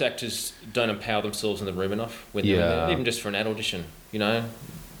 Most actors don't empower themselves in the room enough when they're there, even just for an ad audition, you know.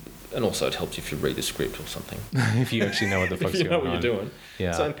 And also it helps if you read the script or something. If you actually know what the fuck's going on. If you know what you're doing.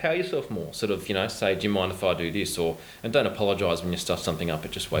 Yeah. So empower yourself more. Sort of, you know, say, do you mind if I do this? And don't apologise when you stuff something up.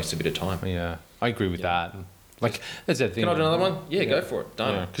 It just wastes a bit of time. Yeah, I agree with that. Like, that's that thing. Can I do another one? Yeah, go for it.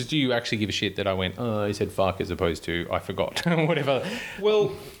 Don't. Because do you actually give a shit that I went, he said fuck as opposed to I forgot? Whatever.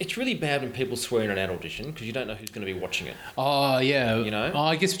 Well, it's really bad when people swear in an ad audition because you don't know who's going to be watching it. Oh, yeah. You know? Oh,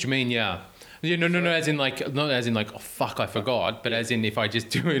 I guess what you mean, yeah. Yeah, no, as in like, not as in like, oh fuck, I forgot, but as in if I just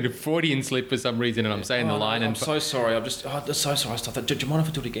do a Freudian slip for some reason and I'm saying the line and... I'm so sorry, I'm so sorry, stuff. Do you mind if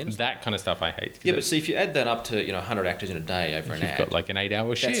I do it again? That kind of stuff I hate. Yeah, but see, if you add that up to, you know, 100 actors in a day over an ad... You've got like an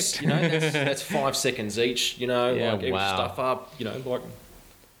 8-hour shift. You know, that's 5 seconds each, you know, like every stuff up, you know, like...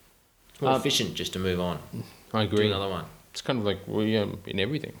 It's more efficient just to move on. I agree. Do another one. It's kind of like in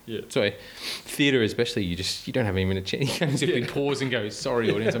everything. Yeah. So theatre especially, you don't have even a chance. You can simply pause and go,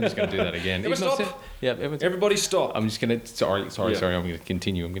 sorry audience, I'm just going to do that again. Everybody stop. I'm just going to, sorry, I'm going to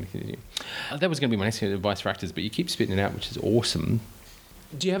continue. That was going to be my next advice for actors, but you keep spitting it out, which is awesome.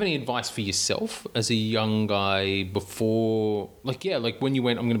 Do you have any advice for yourself as a young guy before, like when you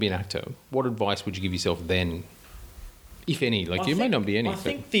went, I'm going to be an actor, what advice would you give yourself then? If any, may not be any. I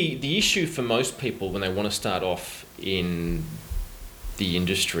think the issue for most people when they want to start off in the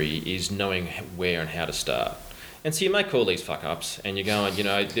industry is knowing where and how to start. And so you make all these fuck-ups and you're going, you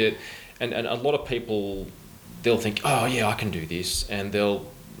know, and a lot of people, they'll think, oh, yeah, I can do this. And they'll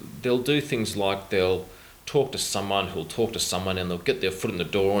do things like they'll talk to someone who'll talk to someone and they'll get their foot in the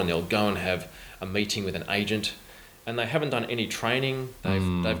door and they'll go and have a meeting with an agent. And they haven't done any training. They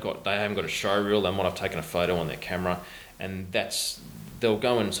haven't got a show reel. They might have taken a photo on their camera. And that's they'll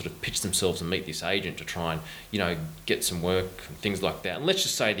go and sort of pitch themselves and meet this agent to try and, get some work and things like that. And let's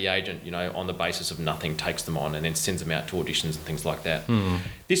just say the agent, on the basis of nothing, takes them on and then sends them out to auditions and things like that.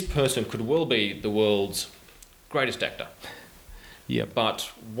 This person could well be the world's greatest actor. Yeah.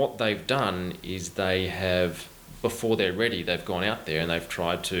 But what they've done is they have, before they're ready, they've gone out there and they've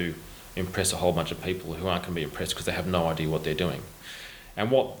tried to impress a whole bunch of people who aren't going to be impressed because they have no idea what they're doing. And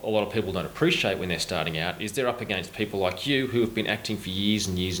what a lot of people don't appreciate when they're starting out is they're up against people like you who have been acting for years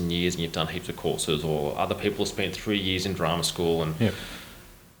and years and years, and you've done heaps of courses, or other people have spent 3 years in drama school,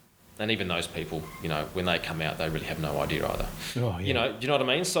 and even those people, when they come out, they really have no idea either. Oh, yeah. Do you know what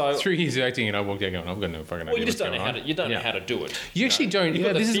I mean? So 3 years of acting, and I walked out going, I've got no fucking idea. Well, you just don't know how to. You don't know how to do it. You actually don't.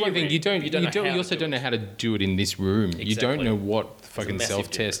 Yeah, this is one thing. You also don't know how to do it in this room. Exactly. You don't know what the fucking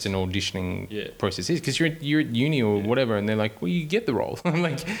self-test and auditioning process is, because you're at uni or whatever, and they're like, well, you get the role.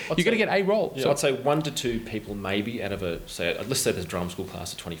 Like, you got to get a role. Yeah, so I'd say 1 to 2 people maybe out of let's say there's a drama school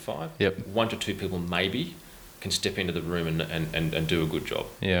class of 25. Yep. 1 to 2 people maybe can step into the room and do a good job.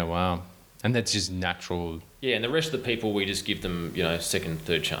 Yeah. Wow. And that's just natural. Yeah, and the rest of the people, we just give them, second,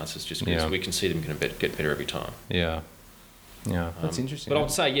 third chances just because we can see them going to get better every time. Yeah. Yeah, that's interesting. But I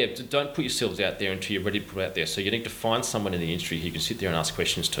would say, don't put yourselves out there until you're ready to put out there. So you need to find someone in the industry who you can sit there and ask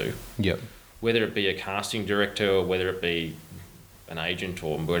questions to. Yep. Whether it be a casting director or whether it be an agent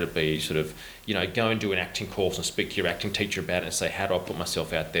or whether it be sort of, go and do an acting course and speak to your acting teacher about it and say, how do I put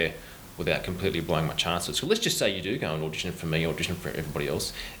myself out there without completely blowing my chances? So let's just say you do go and audition for me, audition for everybody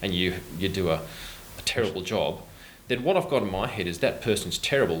else, and you do a terrible job. Then what I've got in my head is that person's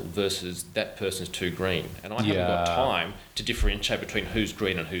terrible versus that person's too green. And I haven't got time to differentiate between who's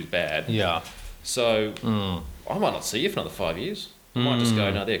green and who's bad. Yeah. So I might not see you for another 5 years. I might just go,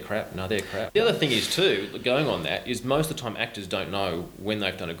 no, they're crap, no, they're crap. The other thing is too, going on that, is most of the time actors don't know when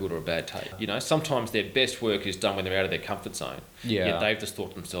they've done a good or a bad take. Sometimes their best work is done when they're out of their comfort zone. Yeah. Yet they've just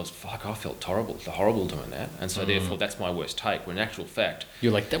thought to themselves, fuck, I felt horrible doing that. And so therefore that's my worst take, when in actual fact,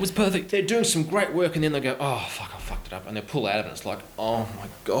 you're like, that was perfect. They're doing some great work and then they go, oh, fuck, I fucked it up. And they pull out of it and it's like, oh my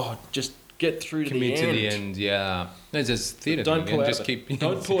God, just get through to the end. Commit to the end, yeah. There's this theatre Don't thing. pull out Just of keep, it.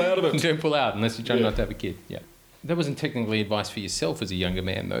 Don't pull out of it. Don't pull out unless you're trying not to have a kid. Yeah. That wasn't technically advice for yourself as a younger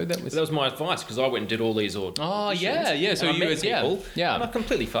man, though. That was my advice, because I went and did all these auditions. Oh, yeah. So you as people, yeah. And I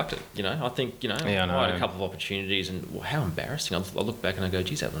completely fucked it. I think, I had a couple of opportunities, and how embarrassing. I look back and I go,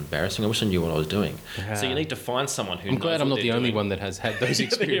 geez, that was embarrassing. I wish I knew what I was doing. Yeah. So you need to find someone who. I'm glad I'm not the only one that has had those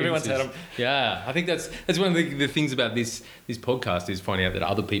experiences. Everyone's had them. Yeah, I think that's one of the things about this podcast is finding out that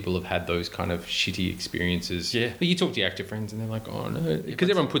other people have had those kind of shitty experiences. Yeah. You talk to your actor friends and they're like, oh no, because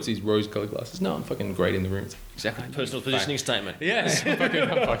everyone puts these rose-colored glasses. No, I'm fucking great in the room. Exactly. Personal positioning statement. Yes. I'm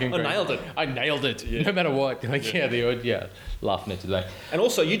fucking great. I nailed it. Yeah. No matter what. Like, laughing at today. And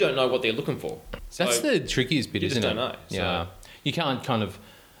also, you don't know what they're looking for. So that's the trickiest bit, isn't it? You just don't know. Yeah. You can't kind of...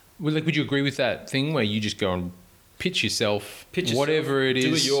 would you agree with that thing where you just go and pitch yourself, whatever it is?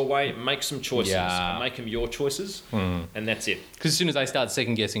 Do it your way. Make some choices. Yeah. Make them your choices. And that's it. Because as soon as they start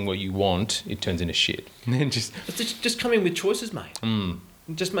second-guessing what you want, it turns into shit. And then just come in with choices, mate.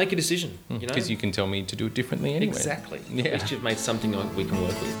 Just make a decision, Because you can tell me to do it differently anyway. Exactly. Yeah. At least you've made something we can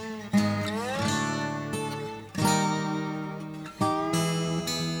work with.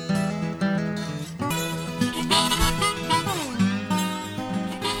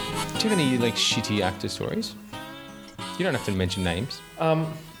 Do you have any shitty actor stories? You don't have to mention names.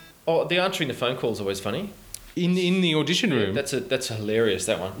 The answering the phone call is always funny. In the audition room. That's hilarious,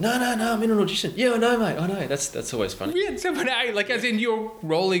 that one. No, I'm in an audition. Yeah, I know, mate. I know. That's always funny. We had someone as in your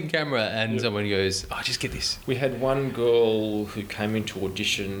rolling camera, and someone goes, "Oh, just get this." We had one girl who came into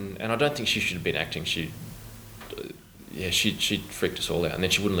audition, and I don't think she should have been acting. She freaked us all out, and then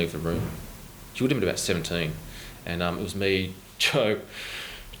she wouldn't leave the room. She would have been about 17, and it was me, Joe,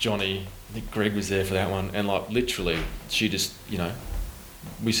 Johnny. I think Greg was there for that one, and literally, she just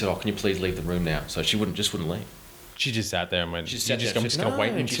we said, "Oh, can you please leave the room now?" So she just wouldn't leave. She just sat there and went, I'm just going to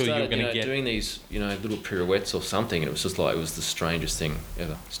wait until you're going to get doing these, little pirouettes or something, and it was just it was the strangest thing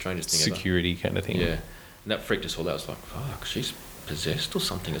ever. Security kind of thing. Yeah, and that freaked us all out. It was like, fuck, she's possessed or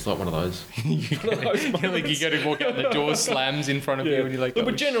something. It's like one of those. You go to walk out, the door slams in front of you, and you're like,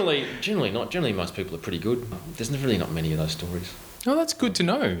 but generally not. Generally, most people are pretty good. There's really not many of those stories. Oh, that's good to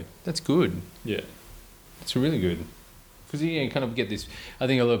know. That's good. Yeah, it's really good. Because you kind of get this, I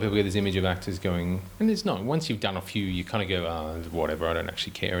think a lot of people get this image of actors going, and it's not. Once you've done a few, you kind of go, whatever, I don't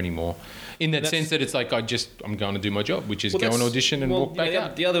actually care anymore. In that sense that it's like, I'm going to do my job, which is go and audition and walk back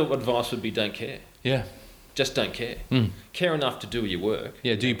out. The other advice would be don't care. Yeah. Just don't care. Care enough to do your work.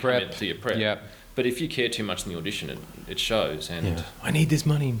 Yeah, do your prep. Do your prep. Yeah. But if you care too much in the audition, it shows. And I need this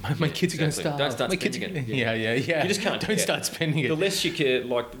money. My kids are going to starve. Don't start my spending it. Yeah. You just can't. Don't start spending it. The less you care,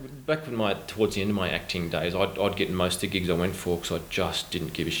 like back when towards the end of my acting days, I'd get most of the gigs I went for because I just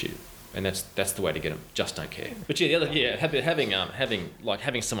didn't give a shit. And that's the way to get them. Just don't care. But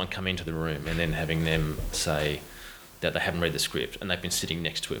having someone come into the room and then having them say that they haven't read the script and they've been sitting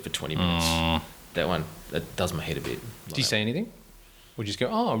next to it for 20 minutes. That does my head a bit. Do you say anything? Or just go,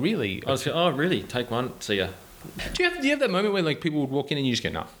 oh, really? I just go, oh, really? Take one. See ya. Do you have that moment where like people would walk in and you just go,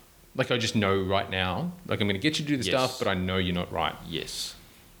 no? Like I just know right now, like I'm going to get you to do the stuff, but I know you're not right. Yes.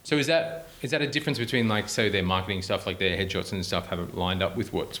 So is that a difference between like, so their marketing stuff, like their headshots and stuff haven't lined up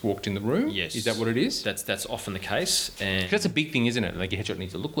with what's walked in the room? Yes. Is that what it is? That's often the case. And that's a big thing, isn't it? Like your headshot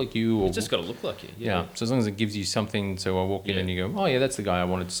needs to look like you. Or it's just got to look like you. Yeah. So as long as it gives you something, so I walk in and you go, oh yeah, that's the guy I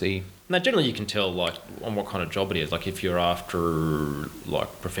wanted to see. Now generally you can tell like on what kind of job it is. Like if you're after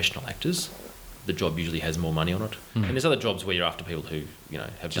like professional actors, the job usually has more money on it. And there's other jobs where you're after people who,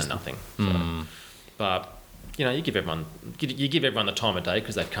 have done nothing. So, but you give everyone the time of day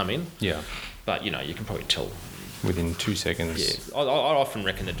because they've come in. Yeah. But you can probably tell within 2 seconds. Yeah. I often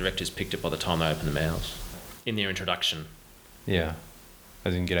reckon the directors picked it by the time they open their mouths in their introduction. Yeah.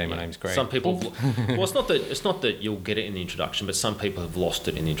 As in, g'day, my name's Greg. Some people, well, it's not that you'll get it in the introduction, but some people have lost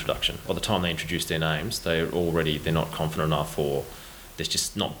it in the introduction. By the time they introduce their names, they're not confident enough, or there's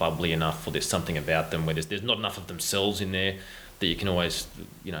just not bubbly enough, or there's something about them where there's not enough of themselves in there that you can always,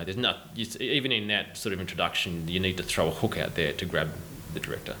 there's not, even in that sort of introduction, you need to throw a hook out there to grab the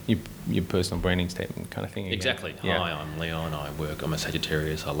director. Your personal branding statement kind of thing. Again. Exactly. Yeah. Hi, I'm Leon. I'm a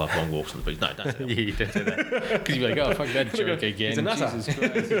Sagittarius. I love long walks on the beach. No, don't say that. You don't say that. Because you're like, oh, fuck that joke again. He's a nutter. Jesus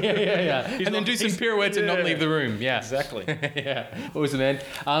Christ. yeah. And then do some pirouettes and not leave the room. Yeah. Exactly. Yeah. Awesome,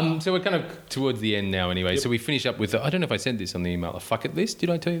 man. So we're kind of towards the end now anyway. Yep. So we finish up with, I don't know if I sent this on the email, a fuck it list. Did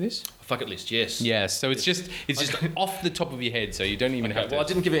I tell you this? A fuck it list, yes. Yeah. So it's just off the top of your head. So you don't even have to. Well, I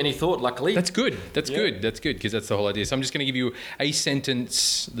didn't give it any thought, luckily. That's good. That's good because that's the whole idea. So I'm just going to give you a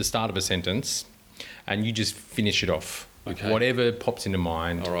sentence, the start of a sentence, and you just finish it off. Okay. Whatever pops into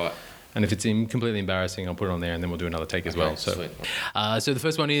mind. All right. And if it's completely embarrassing, I'll put it on there and then we'll do another take as well. So, so the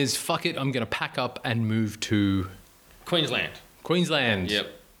first one is, fuck it, I'm going to pack up and move to... Queensland. Yep.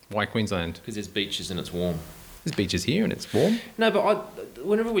 Why Queensland? Because there's beaches and it's warm. There's beaches here and it's warm? No, but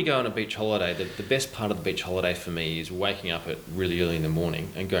whenever we go on a beach holiday, the best part of the beach holiday for me is waking up at really early in the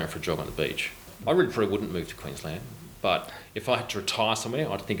morning and going for a jog on the beach. I really probably wouldn't move to Queensland, but if I had to retire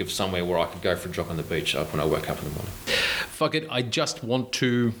somewhere, I'd think of somewhere where I could go for a jog on the beach when I woke up in the morning. Fuck it, I just want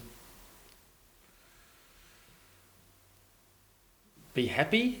to... Be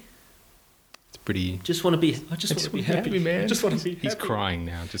happy? It's pretty... I just want to be happy, man. I just want to be happy. He's crying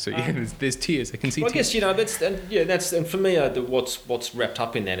now, just so there's tears. I can see tears. I guess, and for me, what's wrapped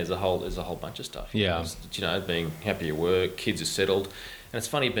up in that is a whole bunch of stuff. Yeah. Being happy at work, kids are settled. And it's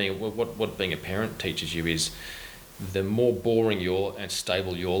funny, what being a parent teaches you is the more boring and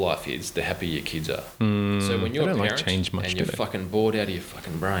stable your life is, the happier your kids are. So when you're a parent and you're fucking bored out of your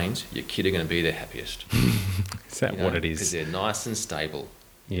fucking brains, your kid are going to be their happiest. Is that what it is? Because they're nice and stable.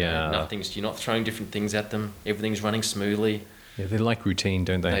 Yeah. You're not throwing different things at them. Everything's running smoothly. Yeah, they like routine,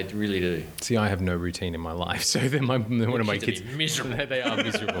 don't they? They really do. See, I have no routine in my life, so they're one of my kids. Miserable. They are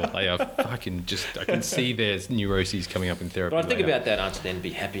miserable. They are fucking I can see there's neuroses coming up in therapy. But I think about that answer then,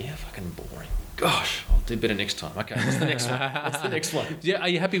 be happy. How fucking boring. Gosh, I'll do better next time. Okay, what's the next one? Yeah, are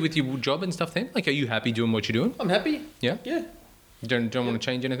you happy with your job and stuff then? Like, are you happy doing what you're doing? I'm happy. Yeah? Yeah. You don't want to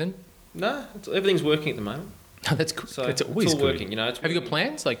change anything? No, everything's working at the moment. Oh, that's good. So it's always all good. working. Have you got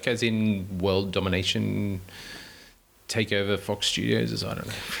plans, like as in world domination, take over Fox Studios? I don't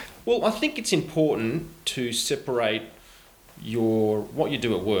know. Well, I think it's important to separate what you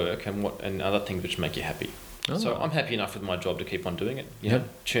do at work and other things which make you happy. Oh. So I'm happy enough with my job to keep on doing it. You know,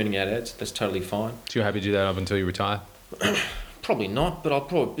 churning out ads, that's totally fine. So you're happy to do that up until you retire? Probably not, but I'll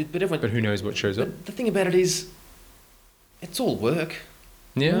probably. But who knows what shows up? The thing about it is, it's all work.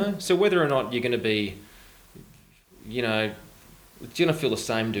 Yeah. You know? So whether or not you're going to be, you're going to feel the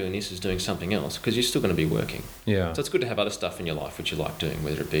same doing this as doing something else, because you're still going to be working. Yeah. So it's good to have other stuff in your life which you like doing,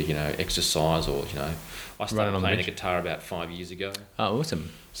 whether it be, exercise or, I started playing a guitar about 5 years ago. Oh,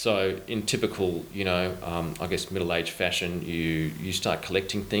 awesome. So in typical, I guess middle-aged fashion, you start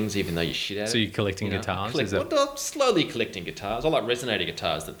collecting things even though you're shit at it. So you're collecting guitars? I'm slowly collecting guitars. I like resonator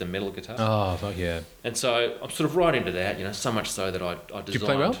guitars, the metal guitars. Oh, fuck yeah. And so I'm sort of right into that, so much so that I designed... Do you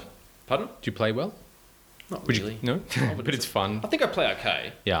play well? Pardon? Do you play well? Not really. No? But it's fun. I think I play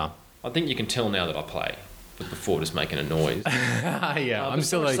okay. Yeah. I think you can tell now that I play. but before just making a noise. Yeah, I'm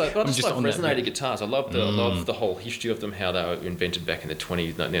still like, I I'm just just love on that resonator bit. guitars. I love the whole history of them, how they were invented back in the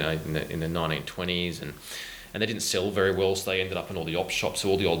 20s, in the 1920s, and they didn't sell very well, so they ended up in all the op shops. So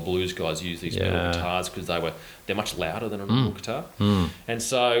all the old blues guys used these metal guitars because they're much louder than a normal guitar. And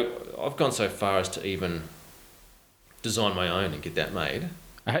so I've gone so far as to even design my own and get that made.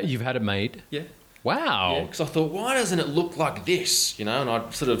 You've had it made? Yeah. Wow. Because I thought, why doesn't it look like this? And I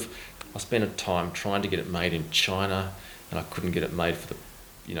spent a time trying to get it made in China, and I couldn't get it made for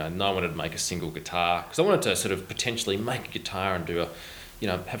no one would make a single guitar. Because I wanted to sort of potentially make a guitar and do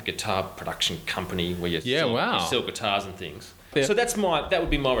have a guitar production company where you sell guitars and things. Yeah. So that would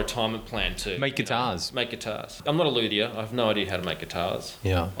be my retirement plan too. Make guitars. Make guitars. I'm not a luthier. I have no idea how to make guitars.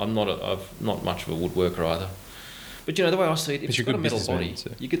 Yeah. I'm not much of a woodworker either. But the way I see it, if you've got a metal body,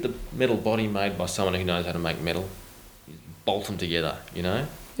 you get the metal body made by someone who knows how to make metal. You bolt them together, Yeah,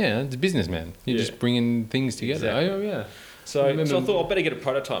 it's a businessman. You're just bringing things together. Exactly. Oh, yeah. So I thought I better get a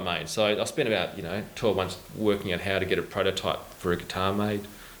prototype made. So I spent about 12 months working out how to get a prototype for a guitar made,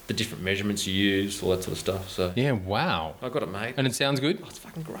 the different measurements you use, all that sort of stuff. So yeah, wow. I got it made. And it sounds good? Oh, it's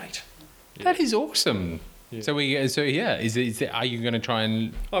fucking great. Yeah. That is awesome. Yeah. So are you going to try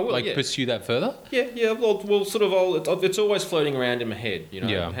and pursue that further? Yeah. Well, it's always floating around in my head,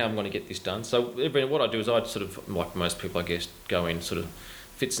 how I'm going to get this done. So what I do is I sort of, like most people, I guess, go in sort of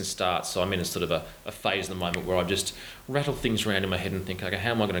fits and starts. So I'm in a sort of a phase at the moment where I just rattle things around in my head and think, okay,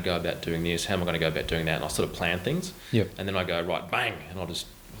 how am I going to go about doing this? How am I going to go about doing that? And I sort of plan things. Yep. And then I go, right, bang, and I'll just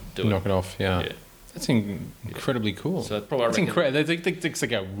do Knock it off, yeah. That's incredibly cool. So that's incredible. That's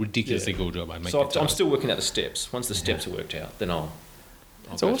like a ridiculously cool job. I'm still working out the steps. Once the steps are worked out, then I'll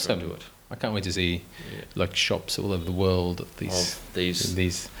That's awesome. Do it. I can't wait to see like shops all over the world of these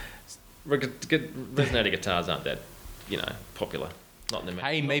resonator guitars aren't that popular. Not in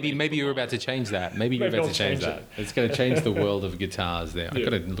the maybe you're about to change that. Maybe you're about to change that. It's going to change the world of guitars. There, I've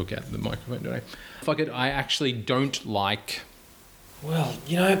got to look at the microphone, don't I? Fuck it. I actually don't like. Well,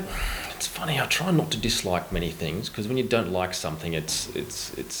 it's funny. I try not to dislike many things because when you don't like something,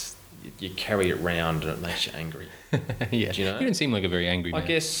 it's you carry it around and it makes you angry. Yeah. Do you know? You don't seem like a very angry man. I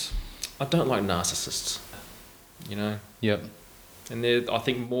guess I don't like narcissists. Yep. And I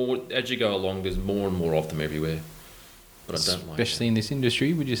think more as you go along, there's more and more of them everywhere. But I don't like. Especially in this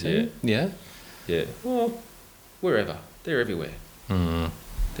industry, would you say? Yeah. Well, wherever they're everywhere. Mm.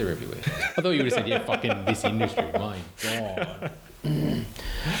 They're everywhere. I thought you would have said, fucking this industry. My God.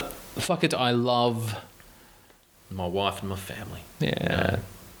 Fuck it, I love my wife and my family. Yeah.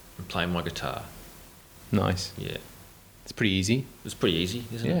 And playing my guitar. Nice. Yeah. It's pretty easy. It's pretty easy,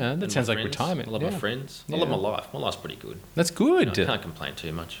 isn't it? Yeah, that sounds like retirement. I love my friends. I love my life. My life's pretty good. That's good. I can't complain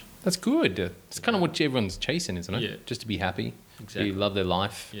too much. That's good. It's kind of what everyone's chasing, isn't it? Yeah. Just to be happy. Exactly. Love their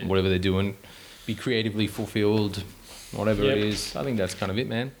life, whatever they're doing. Be creatively fulfilled, whatever it is. I think that's kind of it,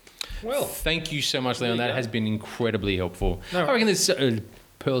 man. Well, thank you so much, Leon. That has been incredibly helpful. No, I reckon there's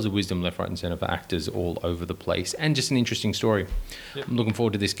pearls of wisdom left, right, and centre for actors all over the place, and just an interesting story. Yep. I'm looking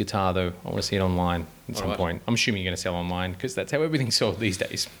forward to this guitar, though. I want to see it online at some point. I'm assuming you're going to sell online because that's how everything's sold these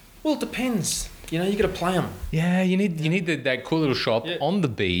days. Well, it depends. You got to play them. Yeah, you need that cool little shop on the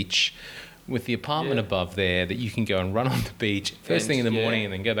beach with the apartment above there that you can go and run on the beach first thing in the morning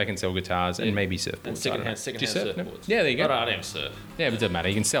and then go back and sell guitars and maybe surfboards. And second-hand surfboards. No? Yeah, there you go. I don't surf. Yeah, but it doesn't matter.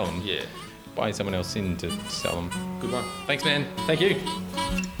 You can sell them. Yeah. Buy someone else in to sell them. Good one. Thanks, man. Thank you.